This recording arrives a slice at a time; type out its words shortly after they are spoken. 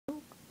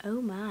Oh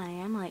my,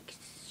 I'm like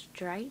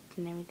striped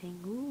and everything.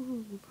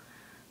 Ooh.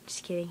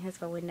 Just kidding,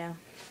 that's my window.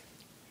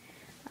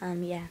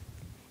 Yeah.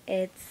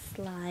 It's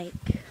like,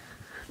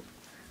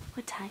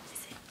 what time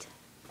is it?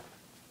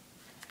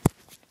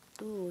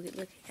 Ooh,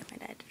 look at my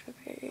dad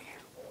over.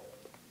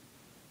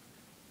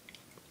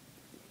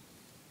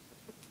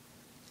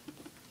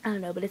 I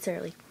don't know, but it's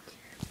early.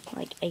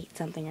 Like 8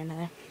 something or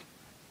another.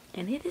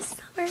 And it is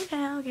summer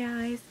now,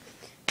 guys.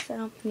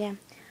 So, yeah. I'm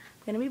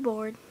gonna be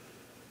bored.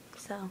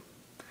 So, I'm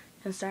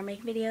gonna start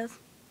making videos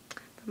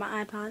for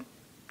my iPod.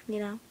 You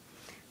know,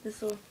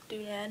 this little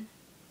doodad.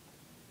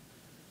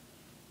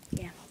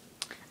 Yeah.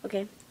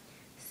 Okay.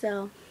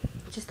 So,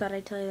 just thought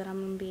I'd tell you that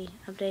I'm gonna be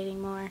updating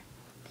more.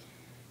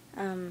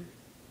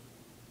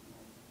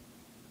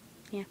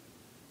 Yeah.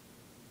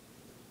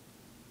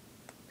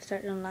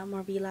 Start doing a lot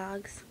more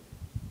vlogs.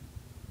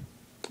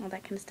 All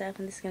that kind of stuff.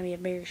 And this is gonna be a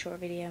very short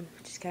video.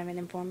 Just kind of an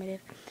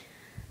informative.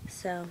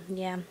 So,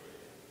 yeah.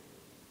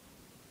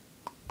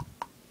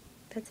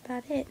 That's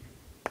about it.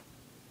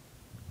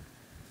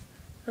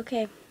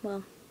 Okay,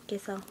 well,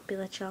 guess I'll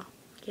let y'all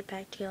get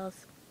back to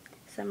y'all's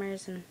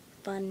summers and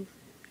fun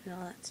and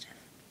all that stuff.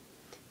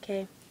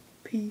 Okay,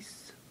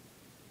 peace.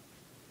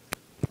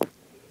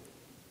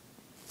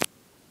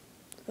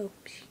 Oh,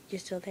 you're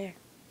still there.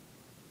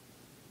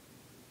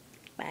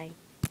 Bye.